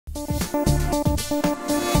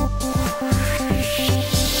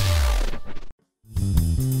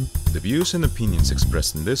views and opinions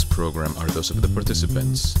expressed in this program are those of the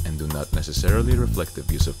participants and do not necessarily reflect the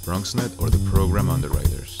views of BronxNet or the program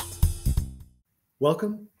underwriters.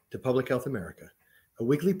 Welcome to Public Health America, a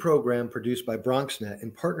weekly program produced by BronxNet in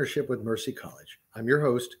partnership with Mercy College. I'm your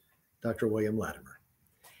host, Dr. William Latimer.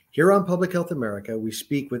 Here on Public Health America, we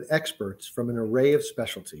speak with experts from an array of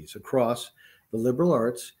specialties across the liberal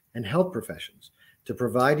arts and health professions to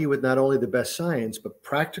provide you with not only the best science, but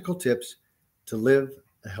practical tips to live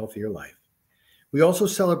a healthier life. We also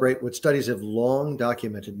celebrate what studies have long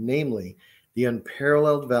documented, namely the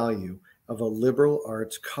unparalleled value of a liberal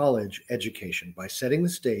arts college education by setting the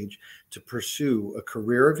stage to pursue a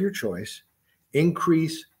career of your choice,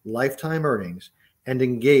 increase lifetime earnings, and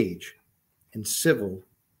engage in civil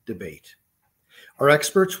debate. Our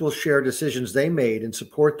experts will share decisions they made and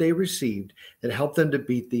support they received that helped them to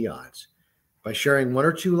beat the odds. By sharing one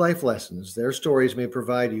or two life lessons, their stories may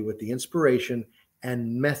provide you with the inspiration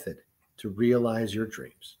and method to realize your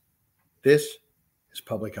dreams. This is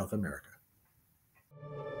Public Health America.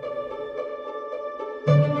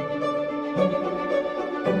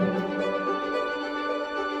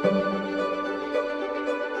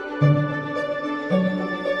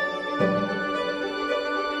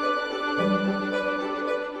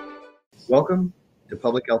 Welcome to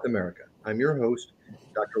Public Health America. I'm your host,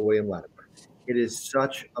 Dr. William Latimer. It is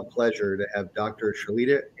such a pleasure to have Dr.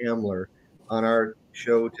 Sherlita Amler on our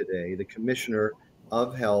show today, the Commissioner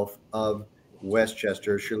of Health of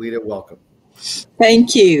Westchester. Sherlita, welcome.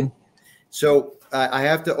 Thank you. So I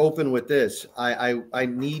have to open with this. I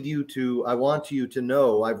want you to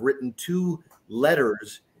know I've written 2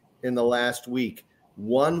 letters in the last week.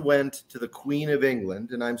 One went to the Queen of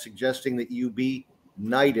England, and I'm suggesting that you be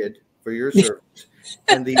knighted for your service.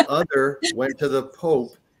 And the other went to the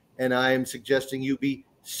Pope, and I am suggesting you be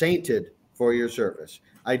sainted for your service.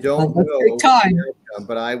 I don't know,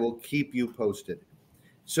 but I will keep you posted.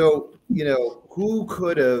 So, who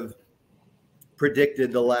could have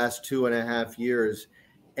predicted the last 2.5 years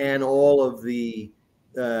and all of the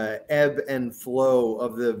ebb and flow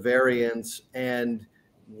of the variants, and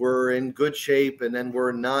we're in good shape and then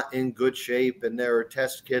we're not in good shape, and there are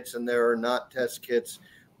test kits and there are not test kits.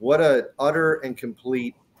 What an utter and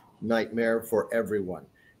complete nightmare for everyone.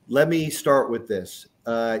 Let me start with this.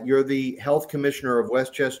 You're the Health Commissioner of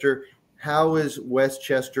Westchester. How is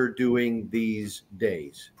Westchester doing these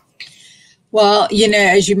days? Well,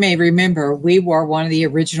 as you may remember, we were one of the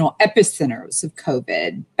original epicenters of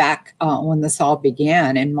COVID back when this all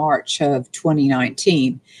began in March of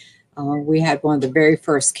 2019. We had one of the very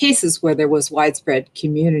first cases where there was widespread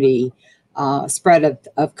community spread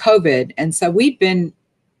of COVID. And so we've been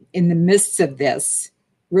in the midst of this,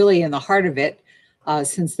 really in the heart of it,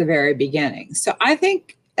 since the very beginning. So I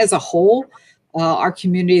think as a whole, our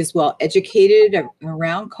community is well educated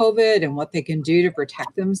around COVID and what they can do to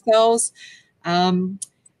protect themselves. We're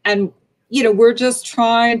just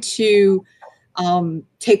trying to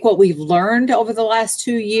take what we've learned over the last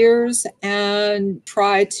 2 years and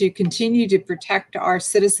try to continue to protect our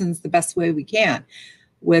citizens the best way we can,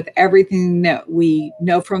 with everything that we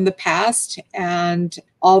know from the past and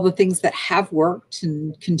all the things that have worked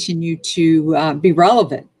and continue to be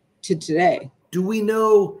relevant to today. Do we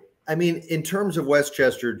know, in terms of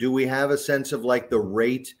Westchester, do we have a sense of the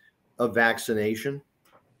rate of vaccination?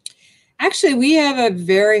 Actually, we have a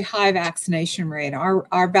very high vaccination rate.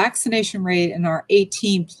 Our vaccination rate in our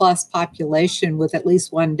 18 plus population with at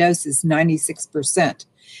least 1 dose is 96%.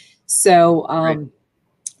 So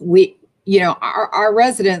right. Our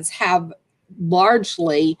residents have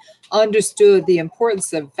largely understood the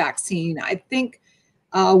importance of vaccine. I think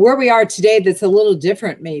where we are today that's a little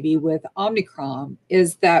different maybe with Omicron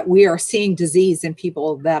is that we are seeing disease in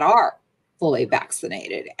people that are fully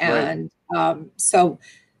vaccinated. And so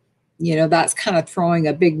that's kind of throwing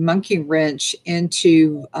a big monkey wrench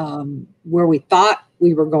into where we thought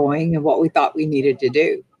we were going and what we thought we needed to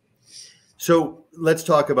do. So let's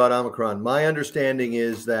talk about Omicron. My understanding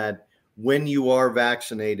is that when you are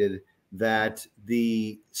vaccinated, that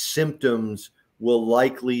the symptoms will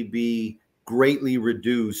likely be greatly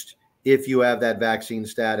reduced if you have that vaccine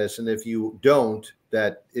status, and if you don't,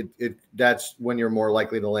 that's when you're more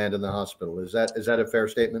likely to land in the hospital. Is that a fair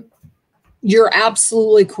statement? You're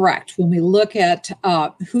absolutely correct. When we look at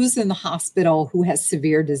who's in the hospital who has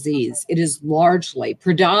severe disease, it is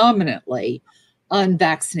predominantly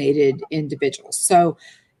unvaccinated individuals. So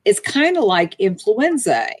it's kind of like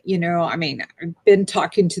influenza. I've been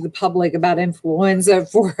talking to the public about influenza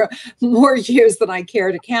for more years than I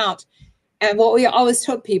care to count. And what we always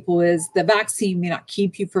told people is the vaccine may not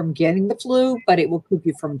keep you from getting the flu, but it will keep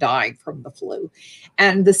you from dying from the flu.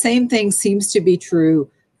 And the same thing seems to be true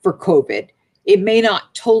for COVID. It may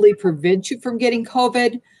not totally prevent you from getting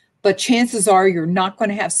COVID, but chances are you're not going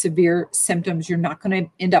to have severe symptoms. You're not going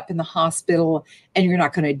to end up in the hospital, and you're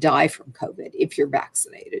not going to die from COVID if you're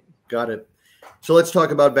vaccinated. Got it. So let's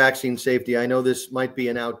talk about vaccine safety. I know this might be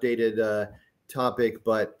an outdated topic,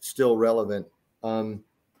 but still relevant.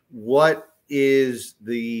 What is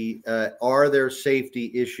are there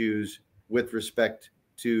safety issues with respect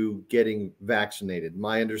to getting vaccinated?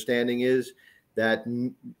 My understanding is that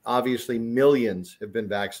obviously millions have been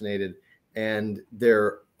vaccinated and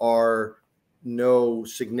there are no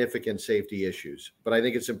significant safety issues, but I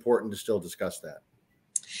think it's important to still discuss that.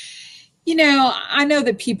 You know, I know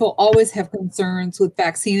that people always have concerns with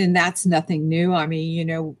vaccine, and that's nothing new. I mean, you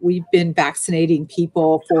know, we've been vaccinating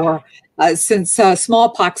people for since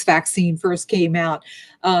smallpox vaccine first came out,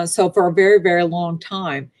 so for a very, very long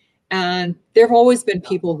time. And there have always been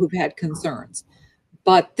people who've had concerns.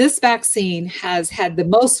 But this vaccine has had the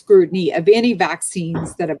most scrutiny of any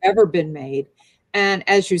vaccines that have ever been made. And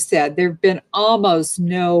as you said, there have been almost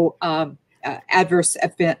no adverse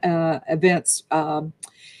events.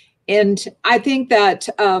 And I think that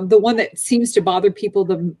the one that seems to bother people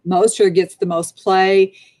the most or gets the most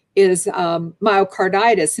play is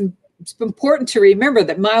myocarditis. And it's important to remember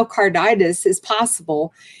that myocarditis is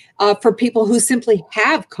possible for people who simply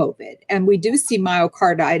have COVID. And we do see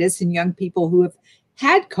myocarditis in young people who have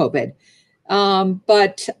had COVID.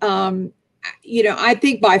 You know, I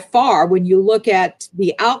think by far, when you look at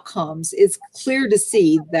the outcomes, it's clear to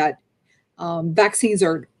see that vaccines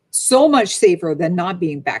are so much safer than not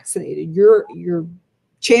being vaccinated. Your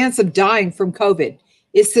chance of dying from COVID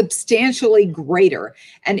is substantially greater.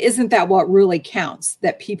 And isn't that what really counts,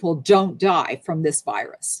 that people don't die from this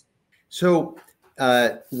virus? So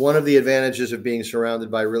one of the advantages of being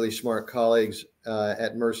surrounded by really smart colleagues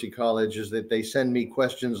at Mercy College is that they send me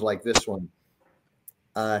questions like this one.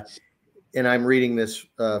 And I'm reading this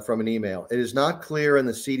from an email. It is not clear in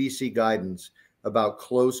the CDC guidance about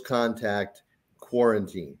close contact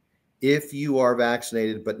quarantine. If you are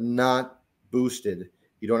vaccinated but not boosted,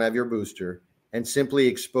 you don't have your booster, and simply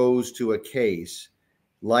exposed to a case,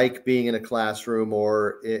 like being in a classroom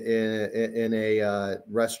or in a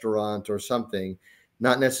restaurant or something,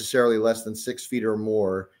 not necessarily less than 6 feet or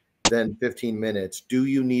more than 15 minutes, do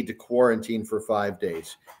you need to quarantine for 5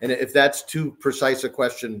 days? And if that's too precise a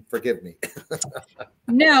question, forgive me.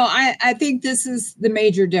 No, I think this is the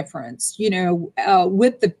major difference. You know,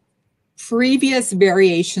 with the previous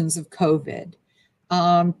variations of COVID,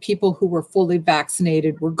 people who were fully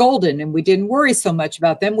vaccinated were golden, and we didn't worry so much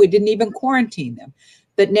about them. We didn't even quarantine them.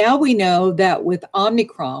 But now we know that with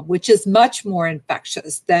Omicron, which is much more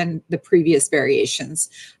infectious than the previous variations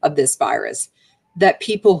of this virus, that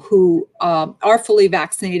people who are fully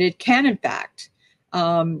vaccinated can, in fact,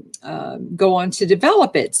 go on to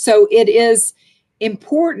develop it. So it is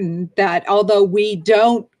important that although we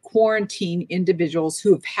don't quarantine individuals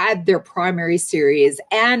who have had their primary series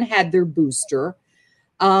and had their booster,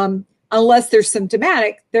 unless they're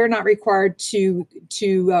symptomatic, they're not required to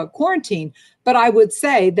quarantine. But I would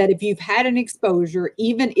say that if you've had an exposure,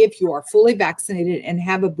 even if you are fully vaccinated and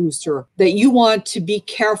have a booster, that you want to be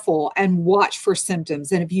careful and watch for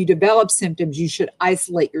symptoms. And if you develop symptoms, you should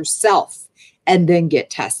isolate yourself and then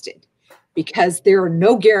get tested, because there are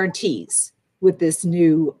no guarantees with this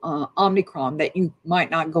new Omicron that you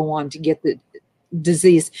might not go on to get the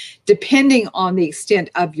disease, depending on the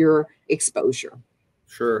extent of your exposure.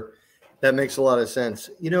 Sure. That makes a lot of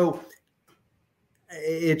sense. You know,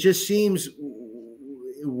 it just seems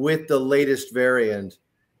with the latest variant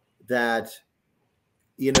that,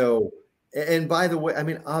 you know, and by the way, I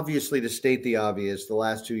mean, obviously, to state the obvious, the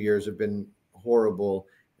last 2 years have been horrible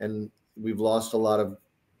and we've lost a lot of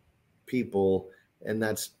people, and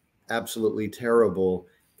that's absolutely terrible.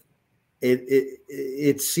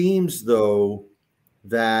 It seems, though,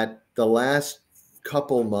 that the last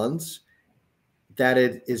couple months that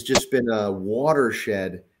it has just been a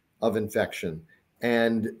watershed of infection.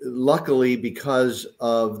 And luckily, because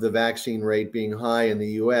of the vaccine rate being high in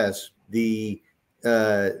the US, the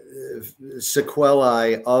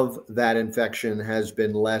sequelae of that infection has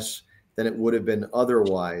been less than it would have been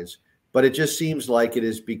otherwise. But it just seems like it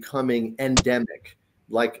is becoming endemic,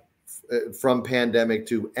 like from pandemic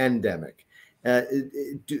to endemic.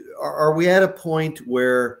 Are we at a point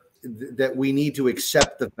where that we need to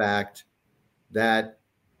accept the fact that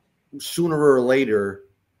sooner or later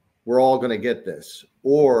we're all going to get this?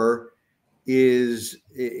 Or is,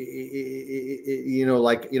 you know,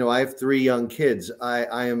 like, you know, I have 3 young kids.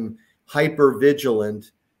 I am hyper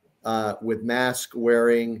vigilant with mask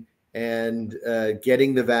wearing and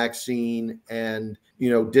getting the vaccine and, you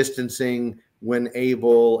know, distancing when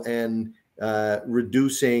able, and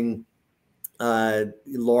reducing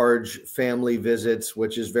large family visits,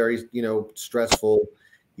 which is very, stressful,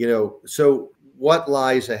 so what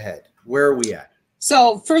lies ahead? Where are we at?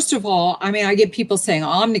 So first of all, I mean, I get people saying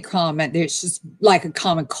Omicron, it's just like a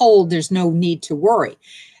common cold. There's no need to worry.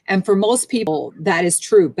 And for most people, that is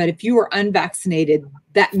true. But if you are unvaccinated,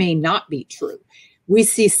 that may not be true. We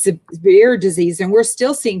see severe disease, and we're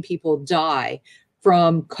still seeing people die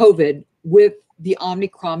from COVID with the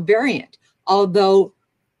Omicron variant. Although,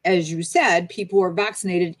 as you said, people who are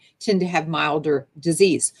vaccinated tend to have milder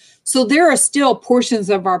disease. So there are still portions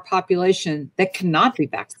of our population that cannot be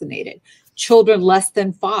vaccinated. Children less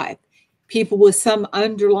than 5, people with some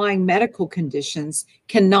underlying medical conditions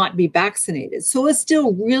cannot be vaccinated. So it's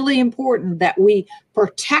still really important that we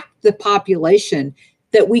protect the population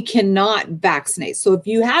that we cannot vaccinate. So if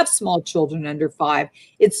you have small children under 5,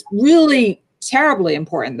 it's really terribly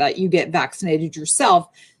important that you get vaccinated yourself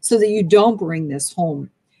so that you don't bring this home.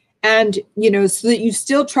 And, so that you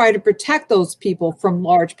still try to protect those people from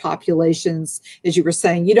large populations. As you were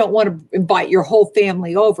saying, you don't want to invite your whole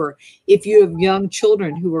family over if you have young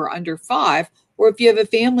children who are under 5, or if you have a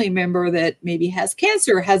family member that maybe has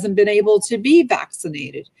cancer, hasn't been able to be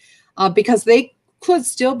vaccinated, because they could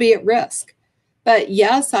still be at risk. But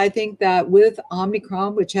yes, I think that with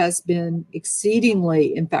Omicron, which has been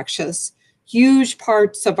exceedingly infectious, huge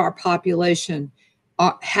parts of our population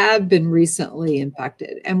have been recently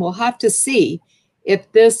infected. And we'll have to see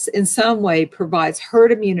if this in some way provides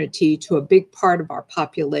herd immunity to a big part of our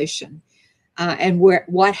population, and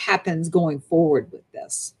what happens going forward with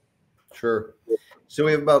this. Sure. So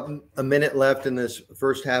we have about a minute left in this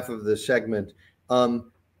first half of the segment. What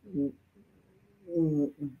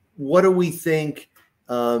do we think?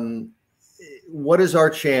 What is our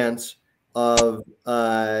chance of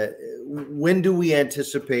when do we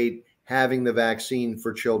anticipate having the vaccine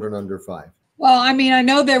for children under 5? Well, I mean, I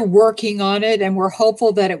know they're working on it, and we're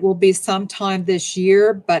hopeful that it will be sometime this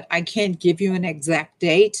year, but I can't give you an exact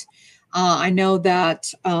date. I know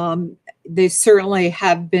that they certainly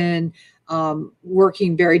have been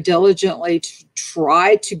working very diligently to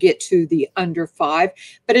try to get to the under 5.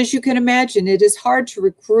 But as you can imagine, it is hard to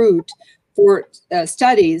recruit for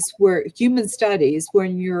human studies,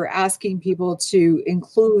 when you're asking people to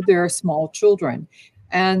include their small children.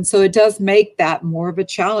 And so it does make that more of a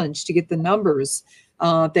challenge to get the numbers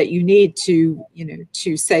that you need to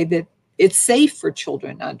say that it's safe for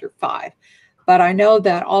children under 5. But I know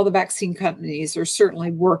that all the vaccine companies are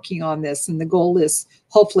certainly working on this. And the goal is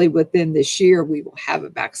hopefully within this year, we will have a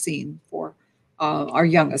vaccine for our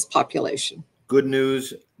youngest population. Good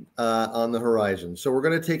news on the horizon. So we're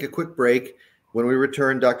going to take a quick break. When we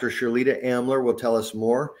return, Dr. Sherlita Amler will tell us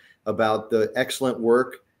more about the excellent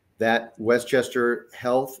work that Westchester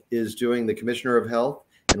Health is doing, the Commissioner of Health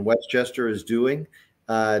in Westchester is doing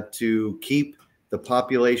to keep the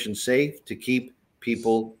population safe, to keep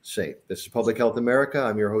people safe. This is Public Health America.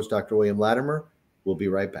 I'm your host, Dr. William Latimer. We'll be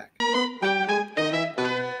right back.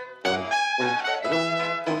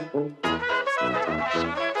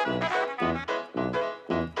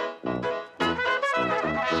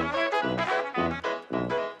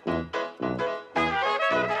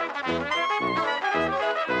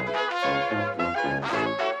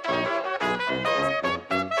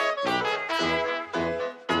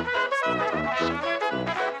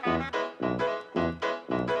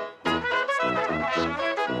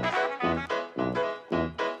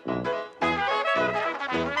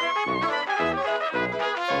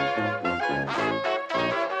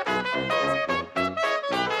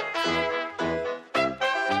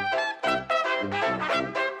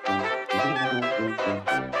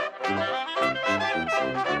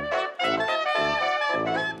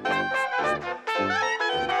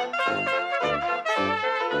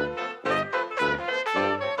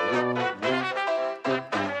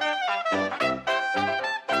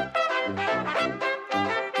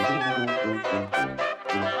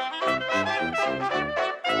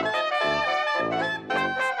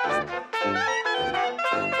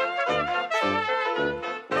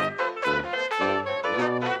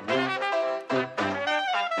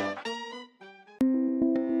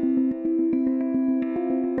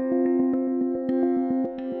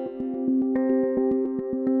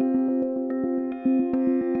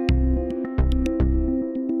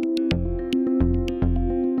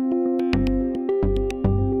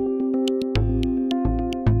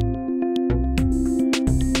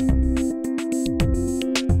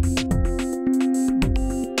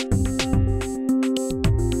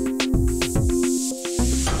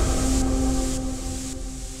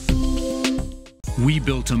 We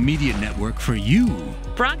built a media network for you.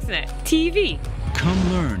 BronxNet TV.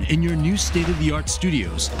 Come learn in your new state-of-the-art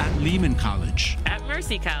studios at Lehman College. At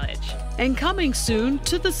Mercy College. And coming soon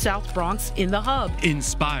to the South Bronx in the Hub.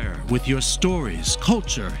 Inspire with your stories,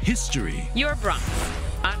 culture, history. Your Bronx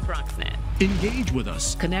on BronxNet. Engage with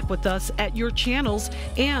us. Connect with us at your channels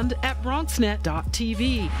and at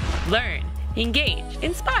BronxNet.tv. Learn, engage,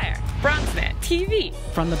 inspire. BronxNet TV.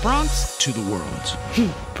 From the Bronx to the world.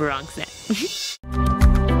 BronxNet.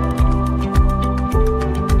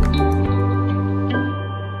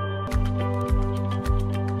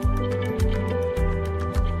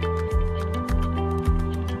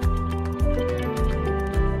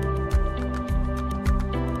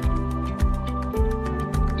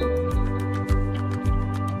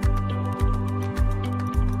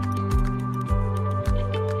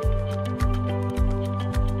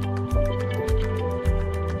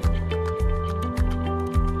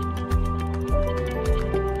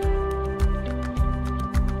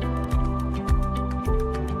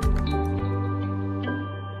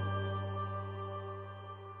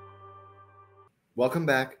 Welcome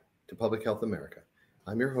back to Public Health America.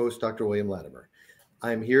 I'm your host, Dr. William Latimer.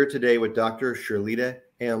 I'm here today with Dr. Sherlita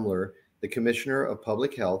Amler, the Commissioner of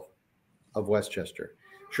Public Health of Westchester.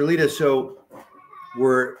 Sherlita, so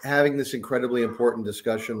we're having this incredibly important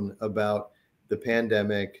discussion about the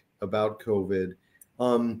pandemic, about COVID.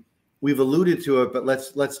 We've alluded to it, but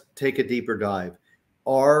let's take a deeper dive.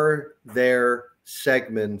 Are there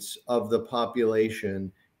segments of the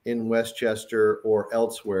population in Westchester or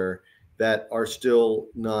elsewhere that are still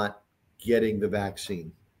not getting the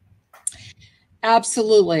vaccine?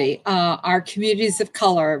 Absolutely. Our communities of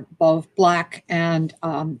color, both Black and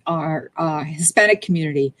our Hispanic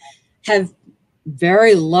community, have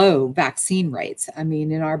very low vaccine rates. I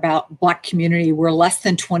mean, in our Black community, we're less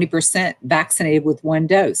than 20% vaccinated with one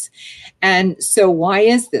dose. And so why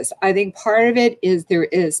is this? I think part of it is there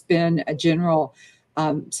has been a general,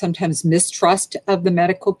 sometimes mistrust of the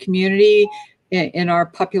medical community in our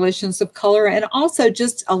populations of color, and also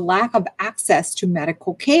just a lack of access to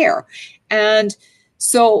medical care. And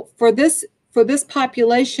so for this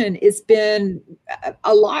population, it's been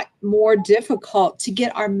a lot more difficult to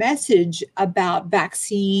get our message about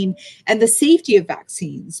vaccine and the safety of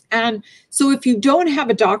vaccines. And so if you don't have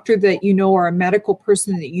a doctor that you know or a medical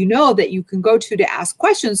person that you know that you can go to ask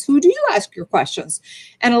questions, who do you ask your questions?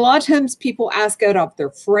 And a lot of times people ask out of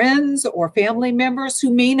their friends or family members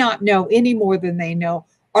who may not know any more than they know,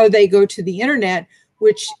 or they go to the internet,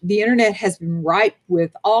 which the internet has been ripe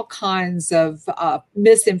with all kinds of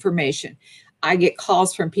misinformation. I get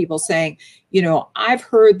calls from people saying, you know, I've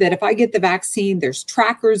heard that if I get the vaccine, there's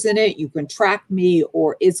trackers in it, you can track me,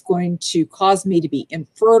 or it's going to cause me to be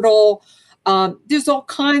infertile. There's all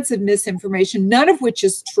kinds of misinformation, none of which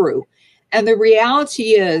is true. And the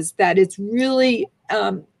reality is that it's really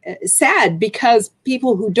sad, because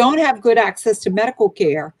people who don't have good access to medical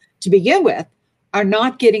care to begin with are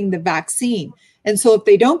not getting the vaccine. And so if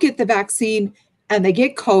they don't get the vaccine and they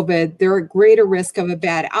get COVID, they're at greater risk of a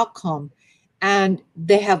bad outcome, and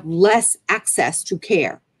they have less access to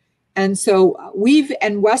care. And so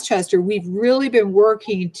in Westchester, we've really been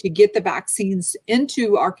working to get the vaccines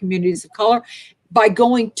into our communities of color by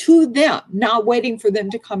going to them, not waiting for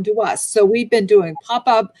them to come to us. So we've been doing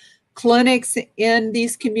pop-up clinics in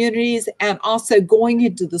these communities, and also going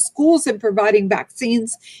into the schools and providing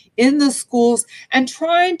vaccines in the schools, and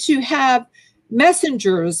trying to have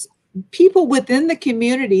messengers, people within the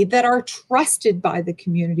community that are trusted by the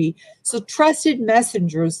community. So trusted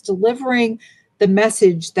messengers delivering the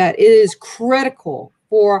message that it is critical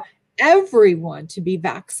for everyone to be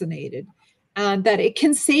vaccinated, and that it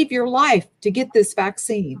can save your life to get this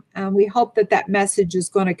vaccine. And we hope that that message is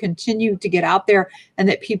going to continue to get out there, and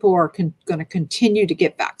that people are going to continue to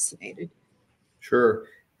get vaccinated. Sure.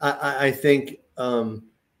 I think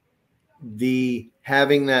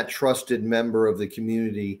having that trusted member of the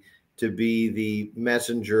community to be the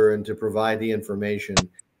messenger and to provide the information,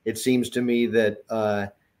 it seems to me that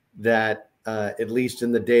at least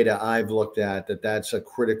in the data I've looked at, that's a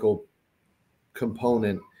critical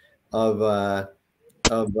component of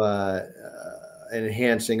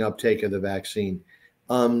enhancing uptake of the vaccine.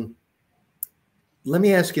 Let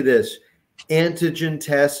me ask you this: antigen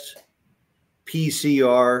test,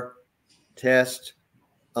 PCR test,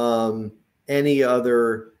 any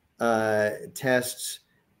other tests.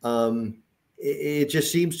 It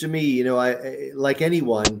just seems to me, you know, I like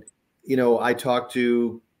anyone, you know, I talk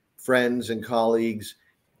to friends and colleagues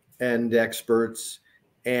and experts,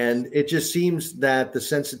 and it just seems that the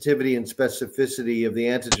sensitivity and specificity of the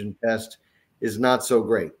antigen test is not so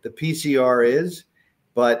great. The PCR is,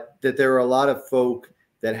 but that there are a lot of folk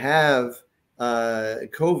that have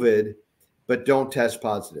COVID but don't test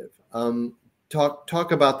positive.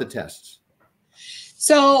 Talk about the tests.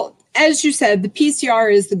 So, as you said, the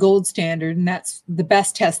PCR is the gold standard, and that's the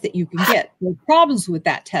best test that you can get. There are problems with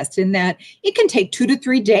that test in that it can take 2 to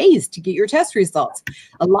 3 days to get your test results.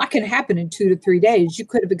 A lot can happen in 2 to 3 days. You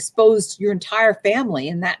could have exposed your entire family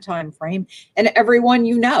in that time frame and everyone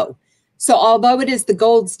you know. So although it is the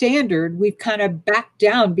gold standard, we've kind of backed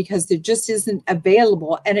down because there just isn't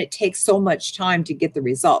available, and it takes so much time to get the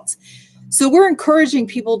results. So we're encouraging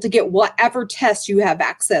people to get whatever test you have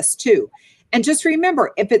access to. And just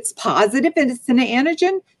remember, if it's positive and it's an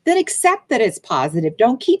antigen, then accept that it's positive.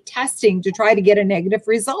 Don't keep testing to try to get a negative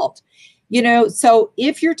result. You know, so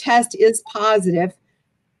if your test is positive,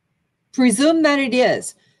 presume that it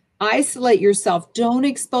is. Isolate yourself. Don't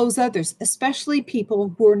expose others, especially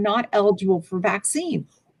people who are not eligible for vaccine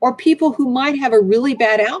or people who might have a really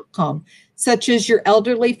bad outcome, such as your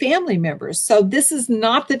elderly family members. So this is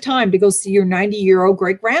not the time to go see your 90-year-old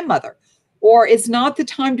great-grandmother, or it's not the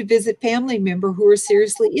time to visit family members who are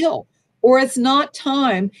seriously ill, or it's not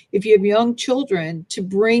time, if you have young children, to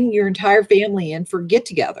bring your entire family in for a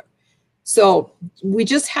get-together. So we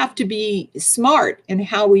just have to be smart in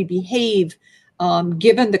how we behave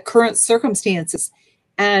given the current circumstances,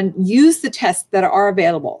 and use the tests that are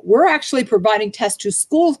available. We're actually providing tests to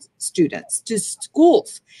school students, to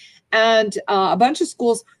schools. And a bunch of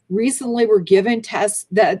schools recently were given tests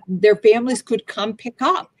that their families could come pick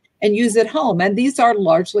up and use at home. And these are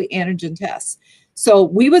largely antigen tests. So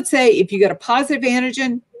we would say if you get a positive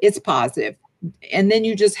antigen, it's positive. And then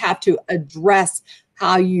you just have to address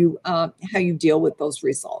how you deal with those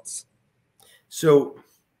results. So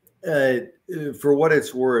for what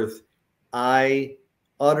it's worth, I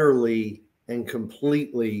utterly and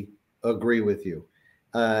completely agree with you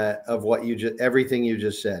of what everything you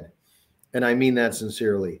just said. And I mean that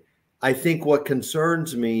sincerely. I think what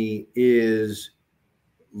concerns me is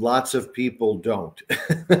lots of people don't.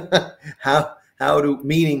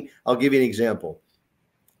 Meaning, I'll give you an example.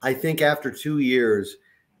 I think after 2 years,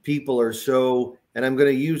 people are so, and I'm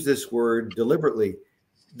going to use this word deliberately,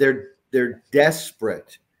 they're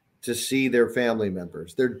desperate to see their family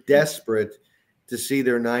members. They're desperate to see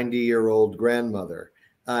their 90-year-old grandmother.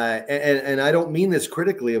 And I don't mean this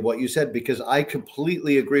critically of what you said, because I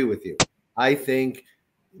completely agree with you. I think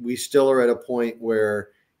we still are at a point where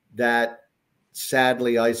that,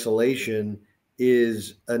 sadly, isolation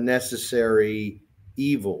is a necessary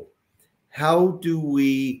evil. How do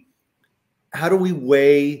we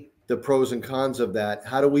weigh the pros and cons of that?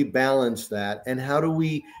 How do we balance that? And how do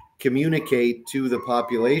we communicate to the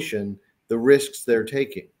population the risks they're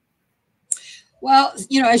taking? Well,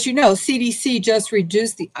 as you know, CDC just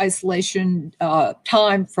reduced the isolation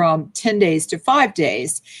time from 10 days to 5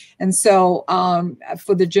 days. And so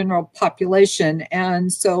for the general population.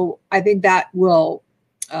 And so I think that will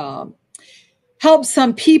help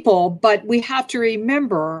some people, but we have to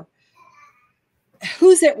remember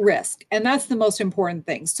who's at risk. And that's the most important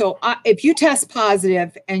thing. So if you test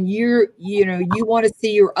positive and you want to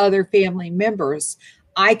see your other family members,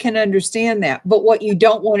 I can understand that. But what you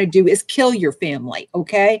don't want to do is kill your family.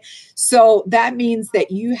 Okay. So that means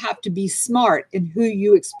that you have to be smart in who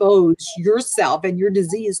you expose yourself and your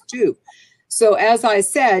disease to. So as I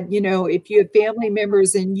said, if you have family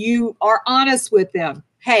members and you are honest with them,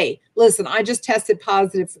 hey, listen, I just tested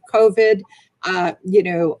positive for COVID.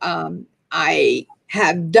 I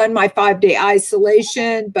have done my 5-day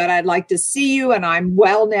isolation, but I'd like to see you and I'm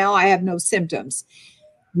well now. I have no symptoms.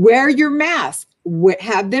 Wear your mask.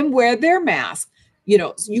 Have them wear their mask.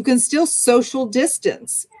 You can still social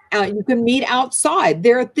distance. You can meet outside.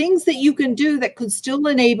 There are things that you can do that could still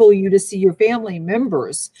enable you to see your family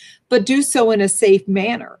members, but do so in a safe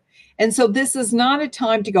manner. And so this is not a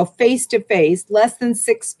time to go face to face, less than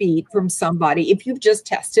 6 feet from somebody if you've just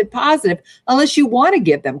tested positive, unless you want to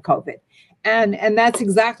give them COVID. And that's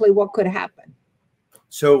exactly what could happen.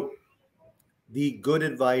 So the good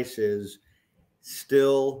advice is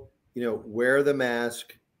still, wear the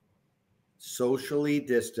mask, socially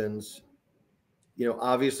distance,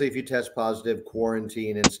 obviously if you test positive,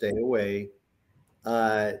 quarantine and stay away,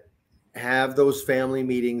 have those family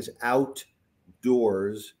meetings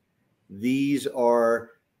outdoors. These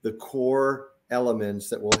are the core elements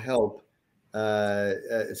that will help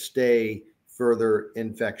stay further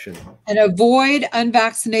infection. And avoid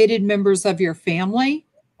unvaccinated members of your family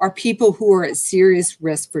or people who are at serious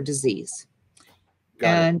risk for disease.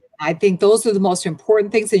 And I think those are the most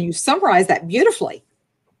important things. And you summarized that beautifully.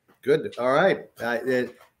 Good. All right.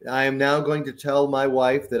 I am now going to tell my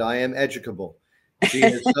wife that I am educable. She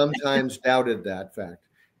has sometimes doubted that fact.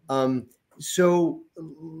 So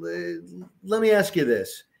let me ask you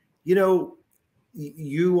this. You know,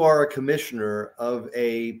 you are a commissioner of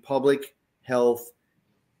a public health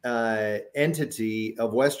entity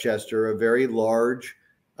of Westchester, a very large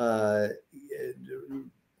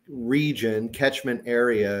region, catchment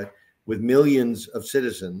area with millions of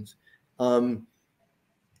citizens.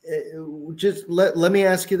 Just let me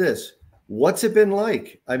ask you this. What's it been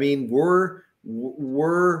like? I mean, were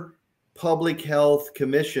public health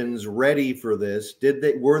commissions ready for this?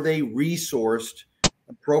 Were they resourced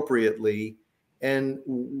appropriately? And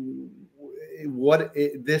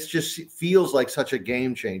this just feels like such a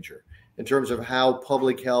game changer in terms of how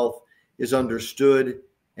public health is understood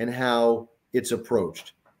and how it's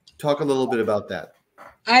approached. Talk a little bit about that.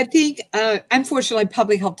 I think, unfortunately,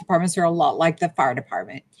 public health departments are a lot like the fire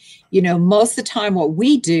department. You know, most of the time what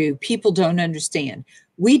we do, people don't understand.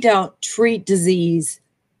 We don't treat disease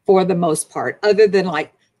for the most part, other than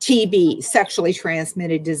like TB, sexually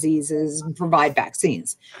transmitted diseases, and provide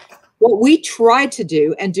vaccines. What we try to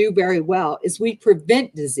do and do very well is we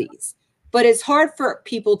prevent disease. But it's hard for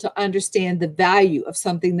people to understand the value of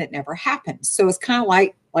something that never happened. So it's kind of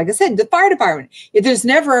like I said, the fire department. If there's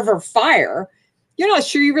never ever fire, you're not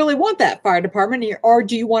sure you really want that fire department, or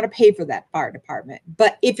do you want to pay for that fire department?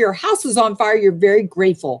 But if your house is on fire, you're very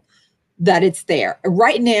grateful that it's there.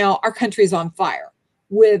 Right now, our country is on fire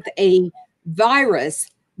with a virus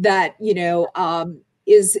that, you know,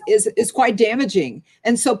 is quite damaging.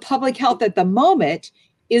 And so public health at the moment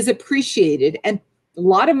is appreciated, and a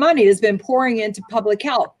lot of money has been pouring into public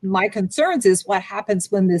health. My concerns is what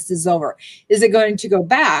happens when this is over. Is it going to go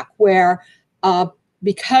back where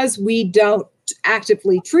because we don't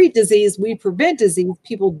actively treat disease, we prevent disease,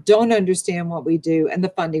 people don't understand what we do, and the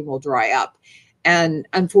funding will dry up. And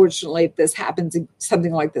unfortunately, if this happens,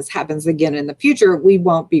 something like this happens again in the future, we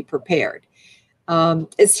won't be prepared.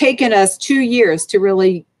 It's taken us 2 years to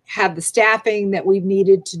really have the staffing that we've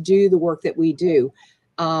needed to do the work that we do.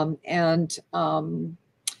 You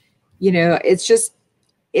know, it's just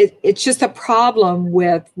a problem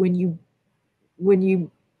with when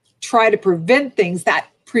you try to prevent things, that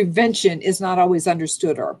prevention is not always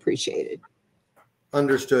understood or appreciated.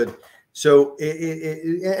 Understood. So,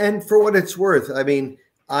 and for what it's worth, I mean,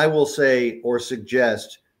 I will say or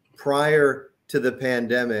suggest prior to the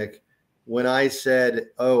pandemic, when I said,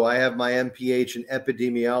 oh, I have my MPH in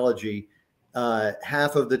epidemiology,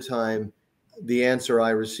 half of the time the answer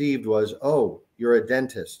I received was, oh, you're a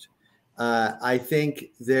dentist. I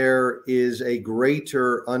think there is a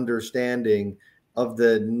greater understanding of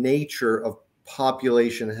the nature of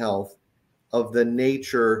population health, of the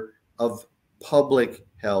nature of public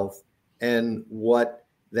health, and what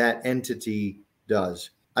that entity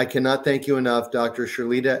does. I cannot thank you enough, Dr.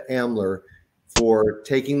 Sherlita Amler, for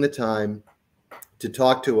taking the time to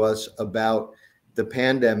talk to us about the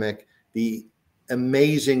pandemic, the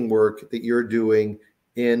amazing work that you're doing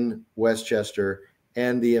in Westchester,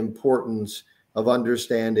 and the importance of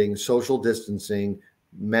understanding social distancing,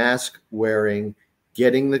 mask wearing,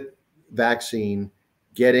 getting the vaccine,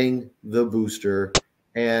 getting the booster,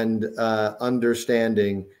 and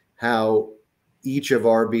understanding how each of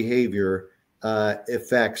our behavior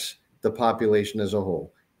affects the population as a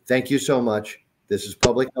whole. Thank you so much. This is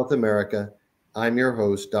Public Health America. I'm your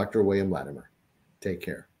host, Dr. William Latimer. Take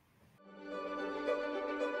care.